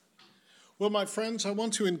Well, my friends, I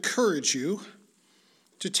want to encourage you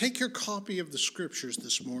to take your copy of the Scriptures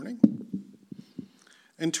this morning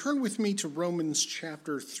and turn with me to Romans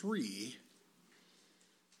chapter 3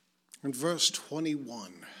 and verse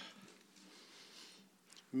 21.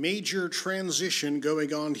 Major transition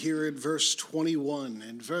going on here at verse 21.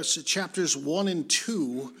 In chapters 1 and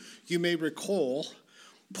 2, you may recall,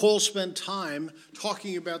 Paul spent time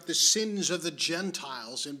talking about the sins of the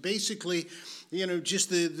Gentiles, and basically,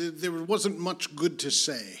 there wasn't much good to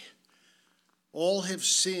say. All have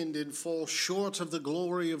sinned and fall short of the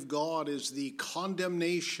glory of God is the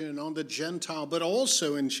condemnation on the Gentile, but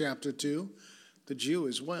also in chapter 2, the Jew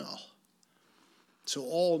as well. So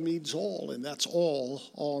all means all, and that's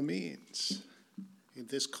all means, in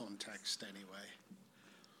this context anyway.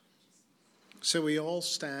 So we all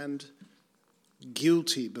stand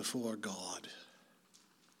guilty before God.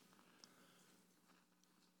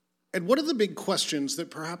 And one of the big questions that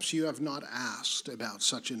perhaps you have not asked about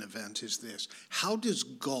such an event is this: how does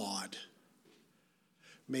God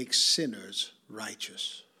make sinners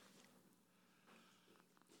righteous?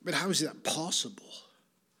 But how is that possible?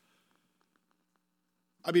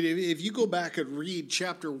 I mean, if you go back and read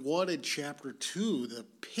chapter 1 and chapter 2, the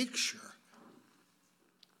picture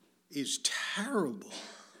is terrible.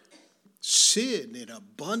 Sin in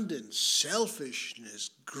abundance,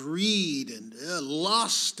 selfishness, greed, and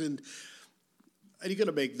lust. And you're going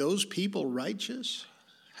to make those people righteous?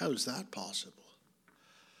 How is that possible?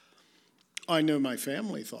 I know my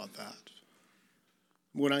family thought that.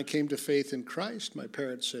 When I came to faith in Christ, my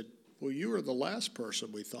parents said, well, you were the last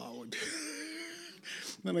person we thought would.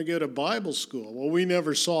 Then I go to Bible school. Well, we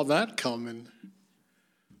never saw that coming.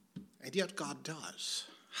 And yet God does.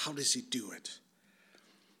 How does he do it?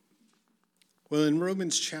 Well, in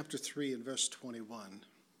Romans chapter 3 and verse 21,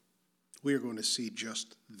 we are going to see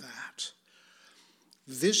just that.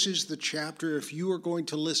 This is the chapter, if you are going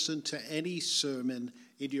to listen to any sermon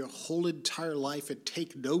in your whole entire life and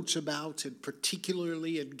take notes about and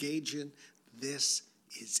particularly engage in, this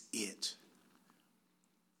is it.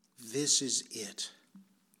 This is it.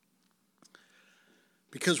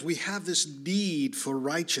 Because we have this need for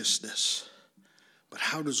righteousness. But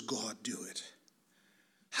how does God do it?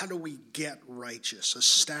 How do we get righteous, a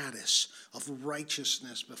status of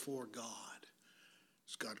righteousness before God?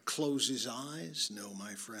 Does God close his eyes? No,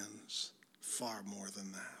 my friends, far more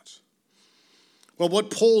than that. Well,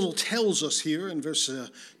 what Paul tells us here in verse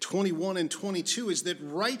 21 and 22 is that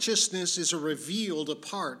righteousness is revealed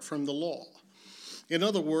apart from the law. In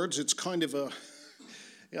other words, it's kind of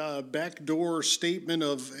a backdoor statement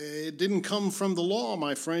of it didn't come from the law,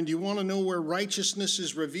 my friend. You want to know where righteousness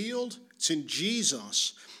is revealed? It's in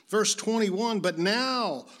Jesus. Verse 21, but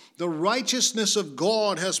now the righteousness of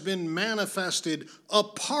God has been manifested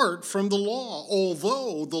apart from the law,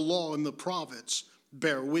 although the law and the prophets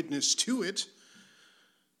bear witness to it.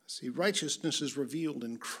 See, righteousness is revealed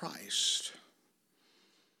in Christ.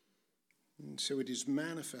 And so it is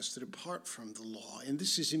manifested apart from the law. And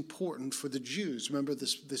this is important for the Jews. Remember,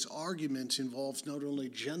 this argument involves not only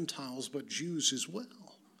Gentiles, but Jews as well.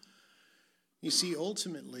 You see,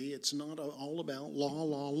 ultimately, it's not all about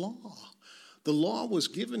law. The law was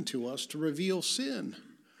given to us to reveal sin.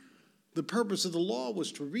 The purpose of the law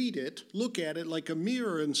was to read it, look at it like a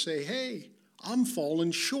mirror and say, hey, I'm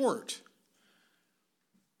falling short.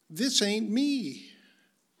 This ain't me.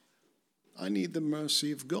 I need the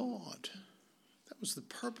mercy of God. That was the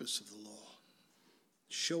purpose of the law.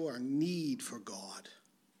 Show our need for God.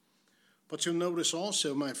 But you'll notice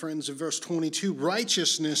also, my friends, in verse 22,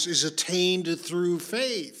 righteousness is attained through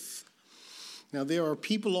faith. Now, there are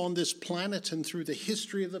people on this planet and through the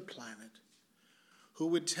history of the planet who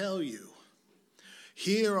would tell you,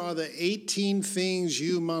 here are the 18 things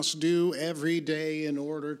you must do every day in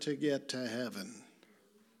order to get to heaven.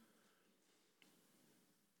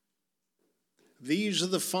 These are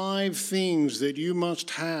the 5 things that you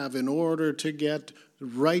must have in order to get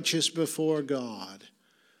righteous before God.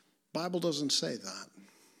 Bible doesn't say that.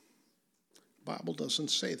 Bible doesn't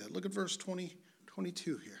say that. Look at verse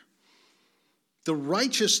 22 here. The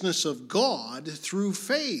righteousness of God through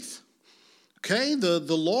faith. Okay, the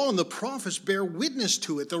law and the prophets bear witness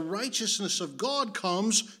to it. The righteousness of God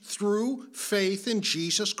comes through faith in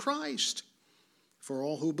Jesus Christ. For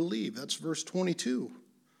all who believe. That's verse 22.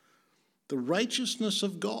 The righteousness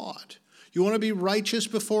of God. You want to be righteous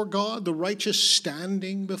before God? The righteous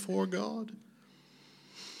standing before God?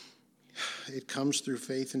 It comes through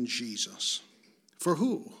faith in Jesus. For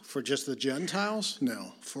who? For just the Gentiles?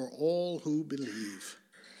 No, for all who believe.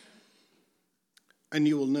 And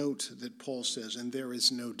you will note that Paul says, and there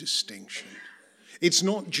is no distinction. It's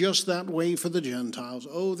not just that way for the Gentiles.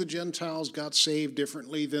 Oh, the Gentiles got saved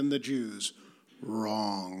differently than the Jews.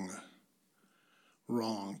 Wrong.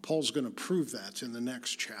 Wrong. Paul's going to prove that in the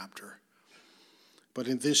next chapter. But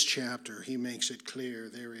in this chapter, he makes it clear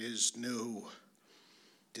there is no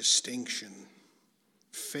distinction.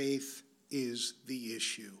 Faith is the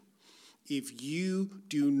issue. If you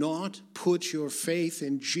do not put your faith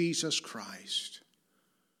in Jesus Christ,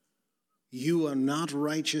 you are not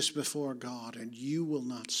righteous before God, and you will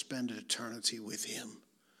not spend eternity with him.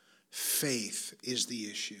 Faith is the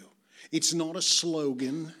issue. It's not a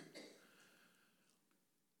slogan.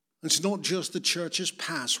 It's not just the church's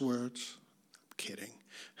passwords. I'm kidding.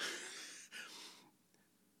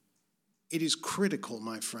 It is critical,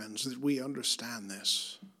 my friends, that we understand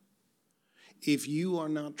this. If you are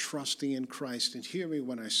not trusting in Christ, and hear me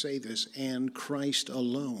when I say this, and Christ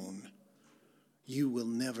alone, you will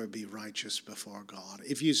never be righteous before God.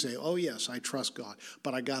 If you say, oh yes, I trust God,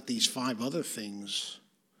 but I got these 5 other things,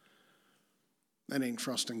 that ain't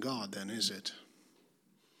trusting God then, is it?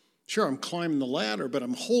 Sure, I'm climbing the ladder, but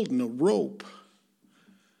I'm holding a rope.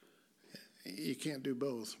 You can't do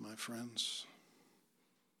both, my friends.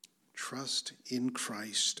 Trust in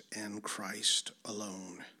Christ and Christ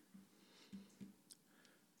alone.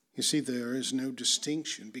 You see, there is no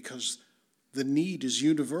distinction because the need is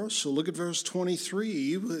universal. Look at verse 23.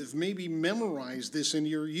 You have maybe memorized this in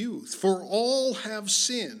your youth. For all have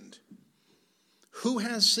sinned. Who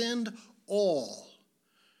has sinned? All.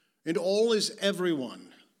 And all is everyone.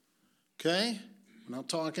 Okay? We're not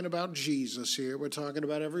talking about Jesus here. We're talking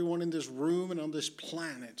about everyone in this room and on this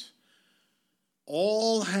planet.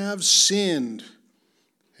 All have sinned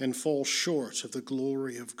and fall short of the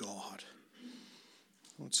glory of God.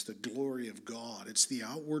 What's the glory of God? It's the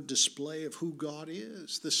outward display of who God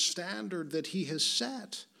is, the standard that he has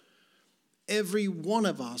set. Every one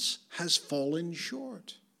of us has fallen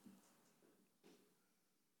short.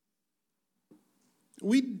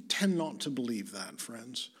 We tend not to believe that,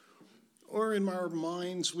 friends. Or in our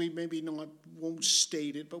minds, we maybe won't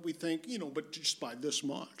state it, but we think, but just by this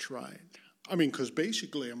much, right? I mean, because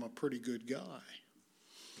basically I'm a pretty good guy.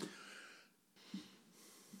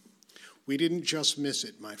 We didn't just miss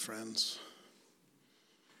it, my friends.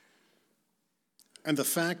 And the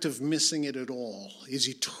fact of missing it at all is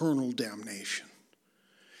eternal damnation.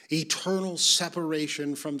 Eternal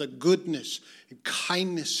separation from the goodness and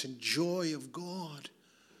kindness and joy of God.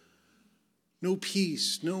 No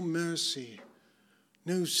peace, no mercy,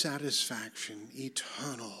 no satisfaction,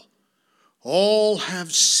 eternal. All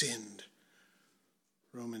have sinned.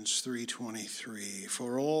 Romans 3:23,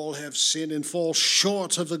 for all have sinned and fall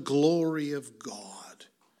short of the glory of God.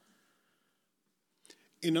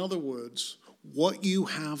 In other words, what you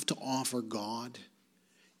have to offer God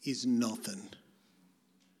is nothing.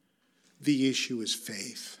 The issue is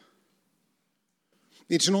faith.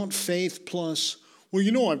 It's not faith plus,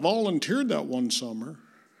 I volunteered that one summer.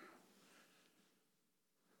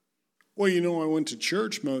 I went to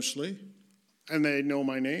church mostly, and they know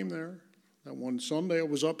my name there. That one Sunday I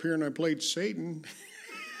was up here and I played Satan.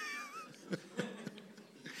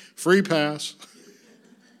 Free pass.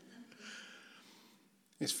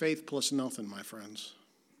 It's faith plus nothing, my friends.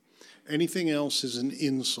 Anything else is an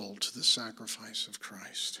insult to the sacrifice of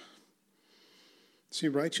Christ. See,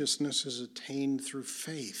 righteousness is attained through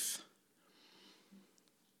faith.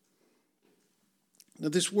 Now,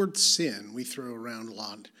 this word sin we throw around a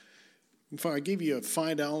lot. If I give you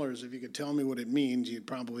 $5, if you could tell me what it means, you'd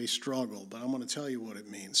probably struggle. But I'm going to tell you what it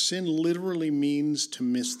means. Sin literally means to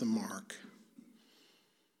miss the mark.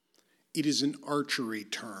 It is an archery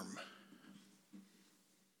term.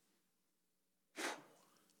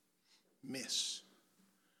 Miss.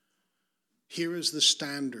 Here is the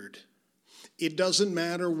standard. It doesn't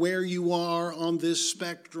matter where you are on this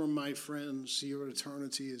spectrum, my friends. Your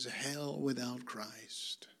eternity is hell without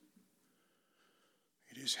Christ.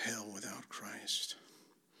 It is hell without Christ.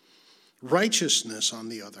 Righteousness, on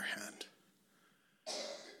the other hand.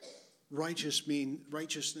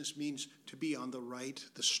 Righteousness means to be on the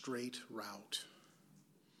straight route.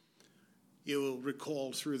 You will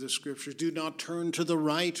recall through the scriptures, do not turn to the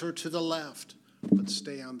right or to the left, but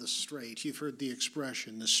stay on the straight. You've heard the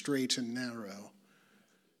expression, the straight and narrow.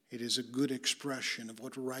 It is a good expression of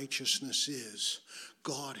what righteousness is.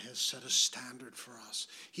 God has set a standard for us.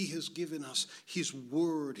 He has given us his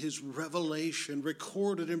word, his revelation,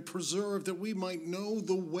 recorded and preserved that we might know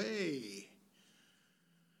the way.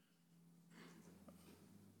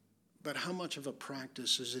 But how much of a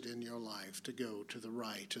practice is it in your life to go to the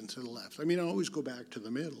right and to the left? I always go back to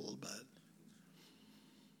the middle, but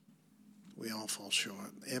we all fall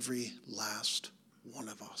short. Every last one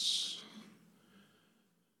of us.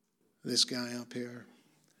 This guy up here,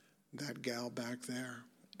 that gal back there,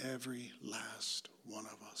 every last one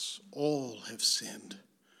of us, all have sinned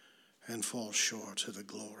and fall short of the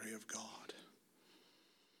glory of God.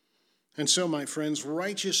 And so, my friends,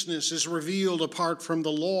 righteousness is revealed apart from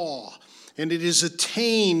the law, and it is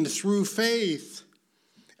attained through faith,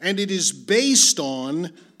 and it is based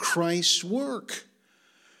on Christ's work.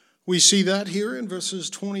 We see that here in verses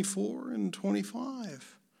 24 and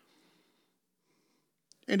 25.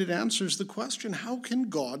 And it answers the question, how can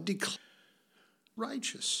God declare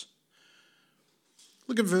righteous?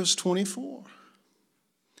 Look at verse 24.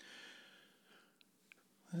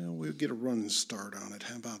 Well, we'll get a running start on it.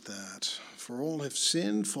 How about that? For all have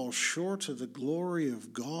sinned, fall short of the glory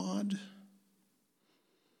of God,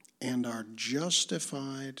 and are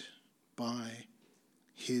justified by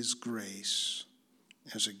his grace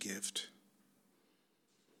as a gift.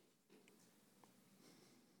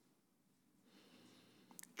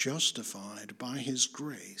 Justified by his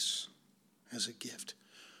grace as a gift.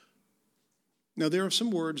 Now, there are some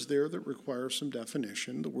words there that require some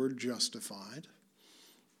definition. The word justified,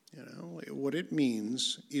 what it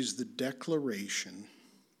means is the declaration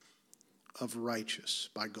of righteous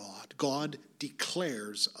by God. God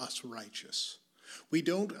declares us righteous. We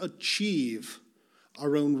don't achieve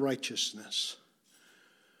our own righteousness.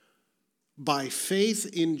 By faith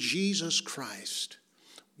in Jesus Christ,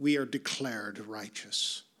 we are declared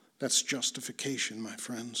righteous. That's justification, my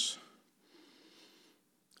friends.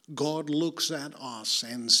 God looks at us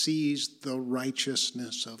and sees the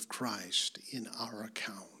righteousness of Christ in our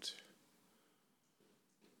account.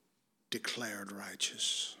 Declared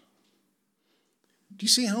righteous. Do you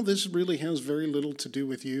see how this really has very little to do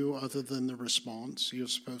with you other than the response you're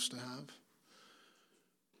supposed to have?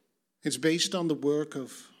 It's based on the work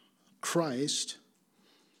of Christ.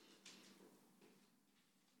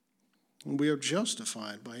 And we are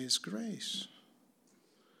justified by his grace.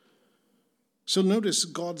 So notice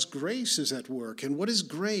God's grace is at work. And what is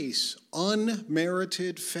grace?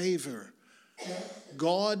 Unmerited favor.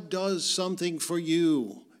 God does something for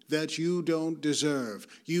you that you don't deserve.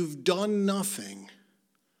 You've done nothing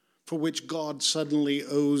for which God suddenly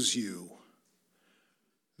owes you.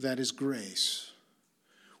 That is grace.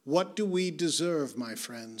 What do we deserve, my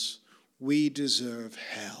friends? We deserve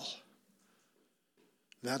hell.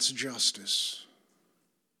 That's justice.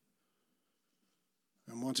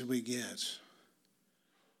 And what do we get?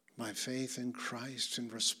 By faith in Christ, in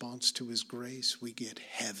response to his grace, we get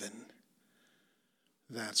heaven.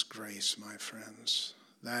 That's grace, my friends.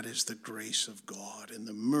 That is the grace of God and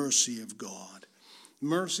the mercy of God.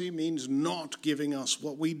 Mercy means not giving us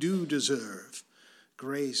what we do deserve.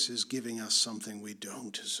 Grace is giving us something we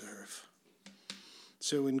don't deserve.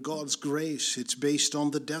 So in God's grace, it's based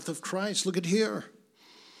on the death of Christ. Look at here.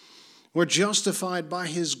 We're justified by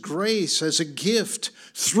his grace as a gift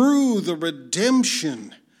through the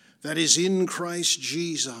redemption that is in Christ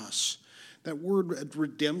Jesus. That word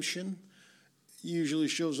redemption usually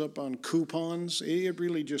shows up on coupons. It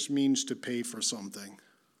really just means to pay for something.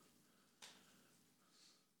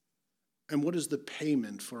 And what is the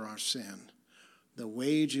payment for our sin? The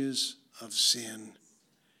wages of sin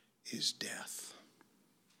is death.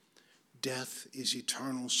 Death is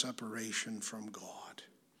eternal separation from God.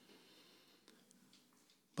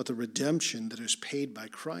 But the redemption that is paid by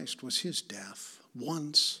Christ was his death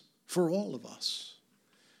once for all of us.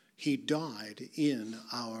 He died in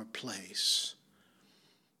our place.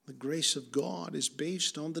 The grace of God is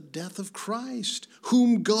based on the death of Christ,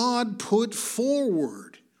 whom God put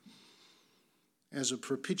forward as a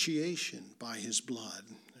propitiation by his blood.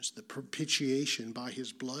 As the propitiation by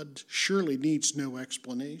his blood surely needs no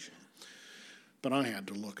explanation. But I had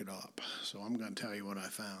to look it up, so I'm going to tell you what I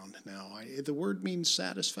found. Now, the word means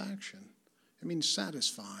satisfaction. It means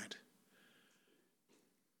satisfied.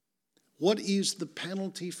 What is the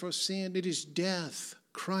penalty for sin? It is death.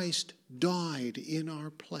 Christ died in our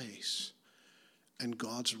place, and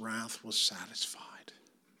God's wrath was satisfied.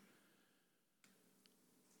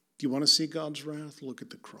 Do you want to see God's wrath? Look at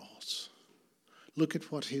the cross. Look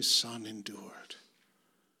at what his Son endured.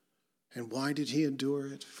 And why did he endure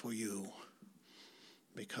it? For you.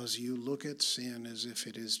 Because you look at sin as if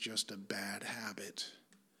it is just a bad habit.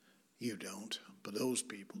 You don't, but those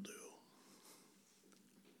people do.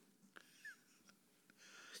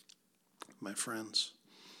 My friends,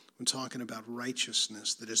 I'm talking about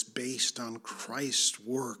righteousness that is based on Christ's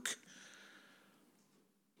work.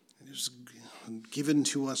 It is given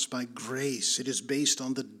to us by grace. It is based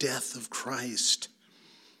on the death of Christ.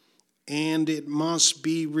 And it must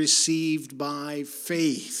be received by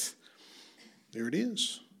faith. There it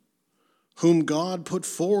is. whom God put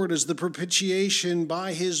forward as the propitiation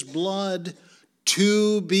by his blood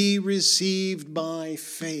to be received by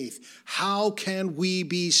faith. How can we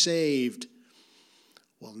be saved?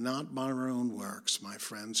 Well, not by our own works, my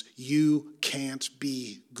friends. You can't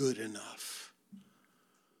be good enough.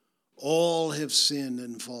 All have sinned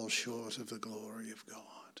and fall short of the glory of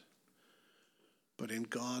God. But in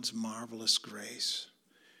God's marvelous grace,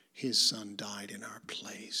 his Son died in our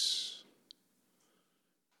place.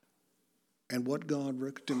 And what God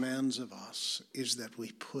demands of us is that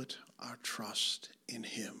we put our trust in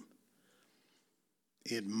him.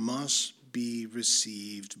 It must be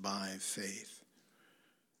received by faith.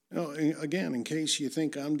 Now, again, in case you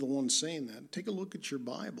think I'm the one saying that, take a look at your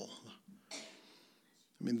Bible. I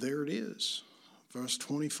mean, there it is, verse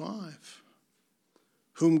 25.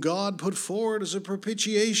 Whom God put forward as a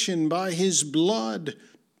propitiation by his blood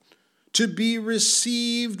to be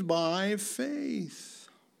received by faith.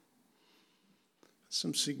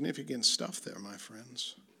 Some significant stuff there, my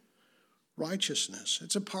friends. Righteousness,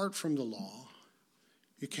 it's apart from the law.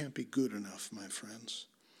 You can't be good enough, my friends.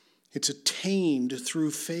 It's attained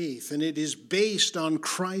through faith, and it is based on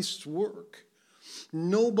Christ's work.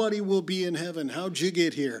 Nobody will be in heaven. How'd you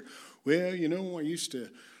get here? Well, I used to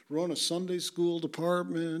run a Sunday school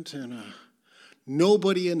department, and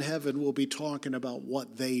nobody in heaven will be talking about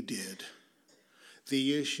what they did.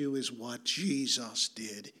 The issue is what Jesus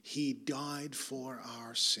did. He died for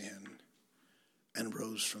our sin and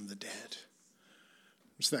rose from the dead.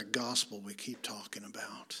 It's that gospel we keep talking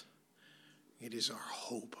about. It is our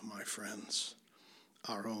hope, my friends,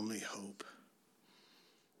 our only hope.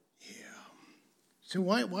 Yeah. So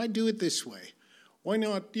why do it this way? Why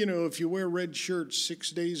not, if you wear red shirts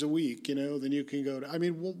 6 days a week, then you can go to,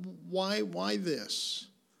 why this?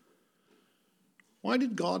 Why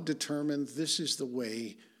did God determine this is the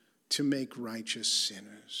way to make righteous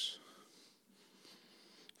sinners?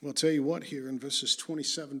 Well, I'll tell you what, here in verses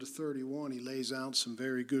 27 to 31, he lays out some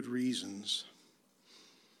very good reasons.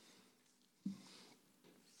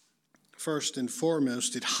 First and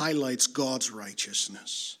foremost, it highlights God's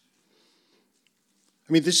righteousness.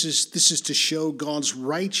 This is to show God's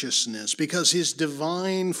righteousness because his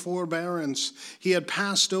divine forbearance, he had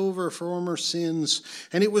passed over former sins,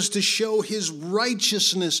 and it was to show his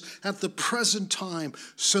righteousness at the present time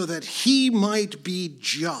so that he might be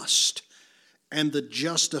just and the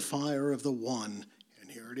justifier of the one,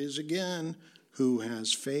 and here it is again, who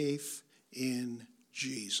has faith in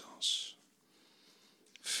Jesus.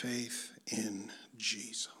 Faith in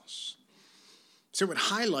Jesus. So it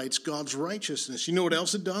highlights God's righteousness. You know what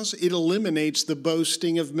else it does? It eliminates the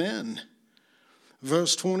boasting of men.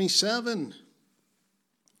 Verse 27,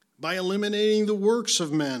 by eliminating the works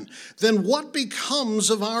of men. Then what becomes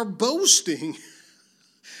of our boasting?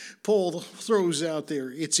 Paul throws out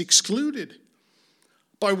there, it's excluded.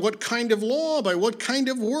 By what kind of law? By what kind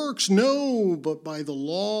of works? No, but by the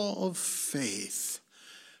law of faith.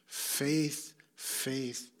 Faith,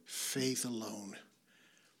 faith, faith alone.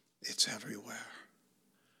 It's everywhere.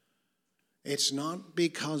 It's not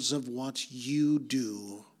because of what you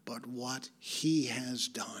do, but what he has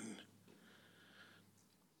done.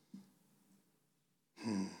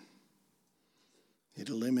 It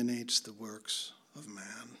eliminates the works of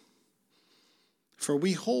man. For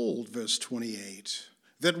we hold, verse 28,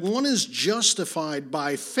 that one is justified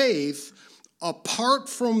by faith apart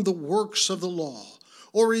from the works of the law.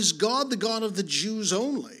 Or is God the God of the Jews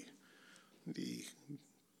only? The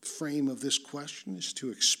frame of this question is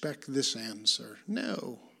to expect this answer.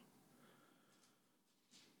 No.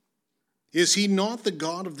 Is he not the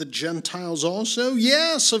God of the Gentiles also?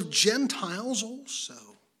 Yes, of Gentiles also.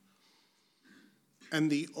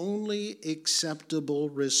 And the only acceptable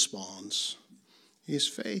response is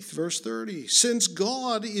faith. Verse 30, since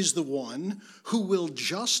God is the one who will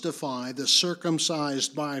justify the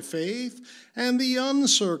circumcised by faith and the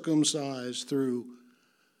uncircumcised through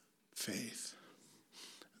faith.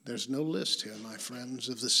 There's no list here, my friends,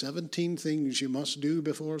 of the 17 things you must do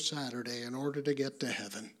before Saturday in order to get to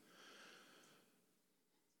heaven.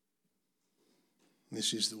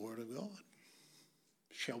 This is the Word of God.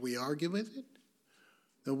 Shall we argue with it?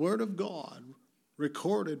 The Word of God,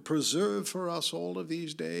 recorded, preserved for us all of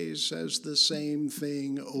these days, says the same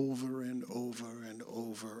thing over and over and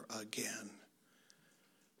over again.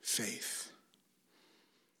 Faith.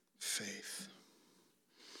 Faith.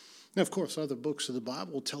 Now, of course, other books of the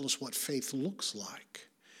Bible tell us what faith looks like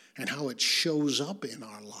and how it shows up in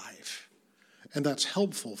our life. And that's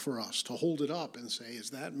helpful for us to hold it up and say,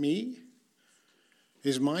 is that me?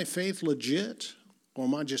 Is my faith legit? Or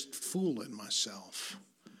am I just fooling myself?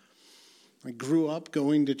 I grew up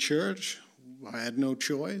going to church. I had no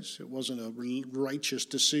choice. It wasn't a righteous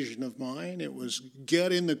decision of mine. It was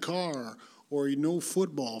get in the car or no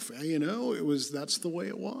football. That's the way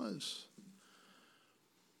it was.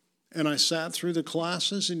 And I sat through the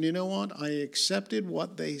classes, and you know what? I accepted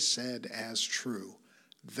what they said as true.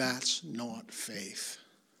 That's not faith.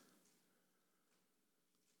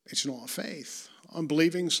 It's not faith. I'm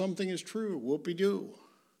believing something is true. Whoopie-doo.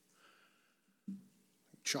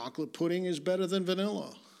 Chocolate pudding is better than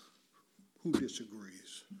vanilla. Who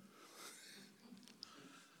disagrees?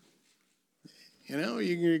 You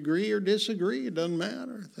can agree or disagree. It doesn't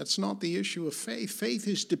matter. That's not the issue of faith. Faith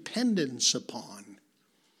is dependence upon.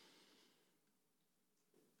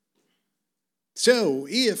 So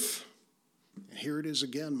if, and here it is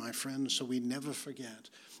again, my friends, so we never forget,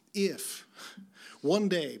 if one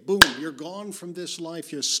day, boom, you're gone from this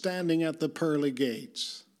life, you're standing at the pearly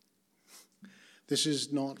gates. This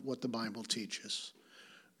is not what the Bible teaches,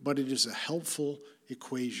 but it is a helpful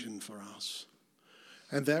equation for us.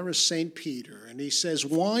 And there is St. Peter, and he says,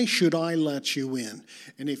 why should I let you in?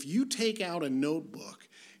 And if you take out a notebook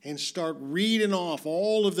and start reading off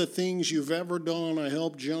all of the things you've ever done, I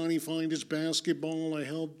helped Johnny find his basketball, I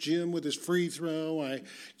helped Jim with his free throw,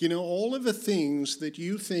 all of the things that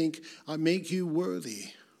you think make you worthy,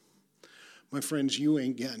 my friends, you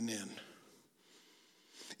ain't getting in.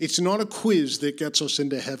 It's not a quiz that gets us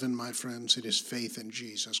into heaven, my friends. It is faith in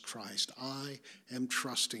Jesus Christ. I am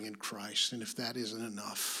trusting in Christ, and if that isn't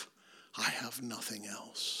enough, I have nothing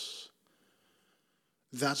else.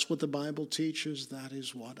 That's what the Bible teaches. That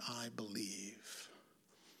is what I believe.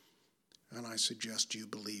 And I suggest you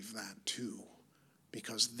believe that too,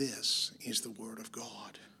 because this is the Word of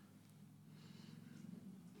God.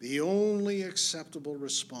 The only acceptable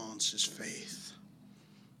response is faith.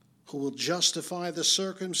 Who will justify the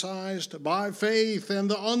circumcised by faith and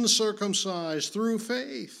the uncircumcised through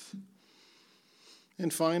faith.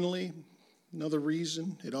 And finally, another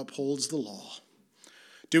reason, it upholds the law.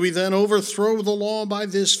 Do we then overthrow the law by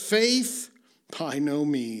this faith? By no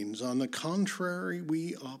means. On the contrary,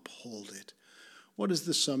 we uphold it. What is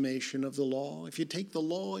the summation of the law? If you take the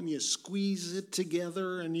law and you squeeze it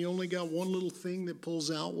together and you only got one little thing that pulls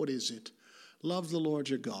out, what is it? Love the Lord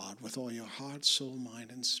your God with all your heart, soul,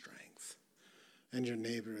 mind, and strength. And your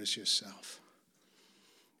neighbor as yourself.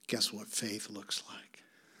 Guess what faith looks like?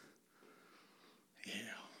 Yeah.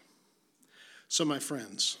 So, my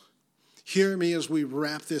friends, hear me as we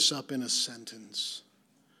wrap this up in a sentence.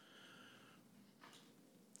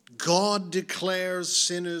 God declares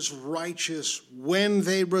sinners righteous when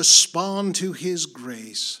they respond to his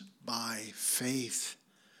grace by faith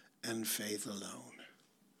and faith alone.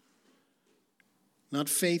 Not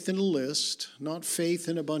faith in a list, not faith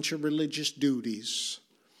in a bunch of religious duties.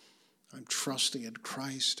 I'm trusting in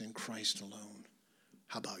Christ and Christ alone.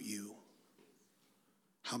 How about you?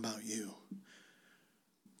 How about you?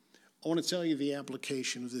 I want to tell you the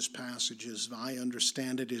application of this passage as I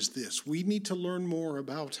understand it is this. We need to learn more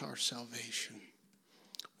about our salvation.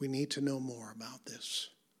 We need to know more about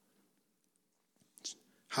this.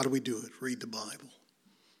 How do we do it? Read the Bible.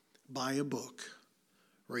 Buy a book.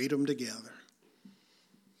 Read them together.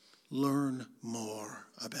 Learn more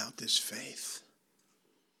about this faith.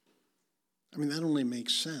 That only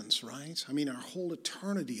makes sense, right? Our whole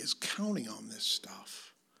eternity is counting on this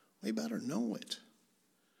stuff. We better know it.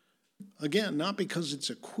 Again, not because it's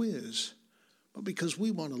a quiz, but because we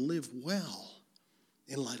want to live well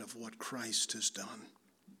in light of what Christ has done.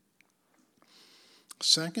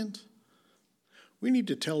 Second, we need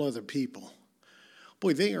to tell other people.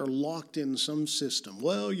 Boy, they are locked in some system.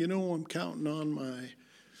 Well, I'm counting on my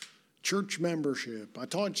church membership. I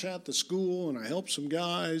taught at the school and I helped some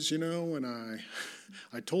guys, and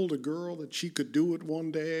I told a girl that she could do it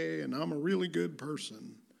one day and I'm a really good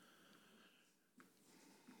person.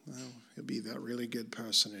 Well, you'll be that really good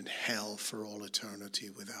person in hell for all eternity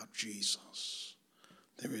without Jesus.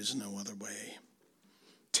 There is no other way.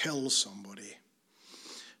 Tell somebody.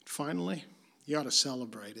 Finally, you ought to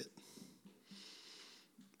celebrate it.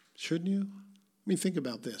 Shouldn't you? Think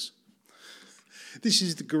about this. This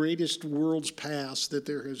is the greatest world's past that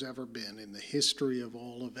there has ever been in the history of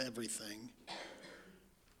all of everything.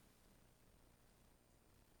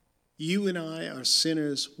 You and I are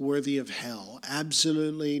sinners worthy of hell.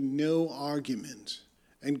 Absolutely no argument.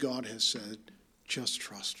 And God has said, just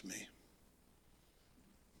trust me.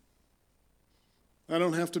 I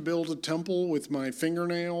don't have to build a temple with my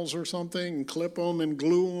fingernails or something and clip them and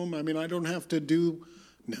glue them. I don't have to do.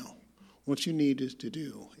 No. What you need to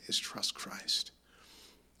do is trust Christ.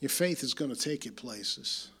 Your faith is going to take you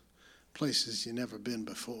places you've never been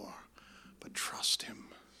before. But trust him.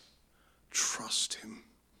 Trust him.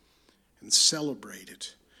 and celebrate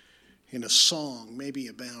it in a song, maybe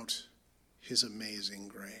about his amazing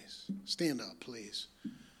grace. Stand up, please.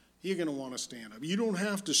 You're going to want to stand up. You don't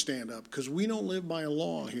have to stand up because we don't live by a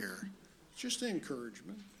law here. It's just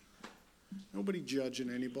encouragement. Nobody judging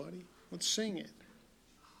anybody. Let's sing it.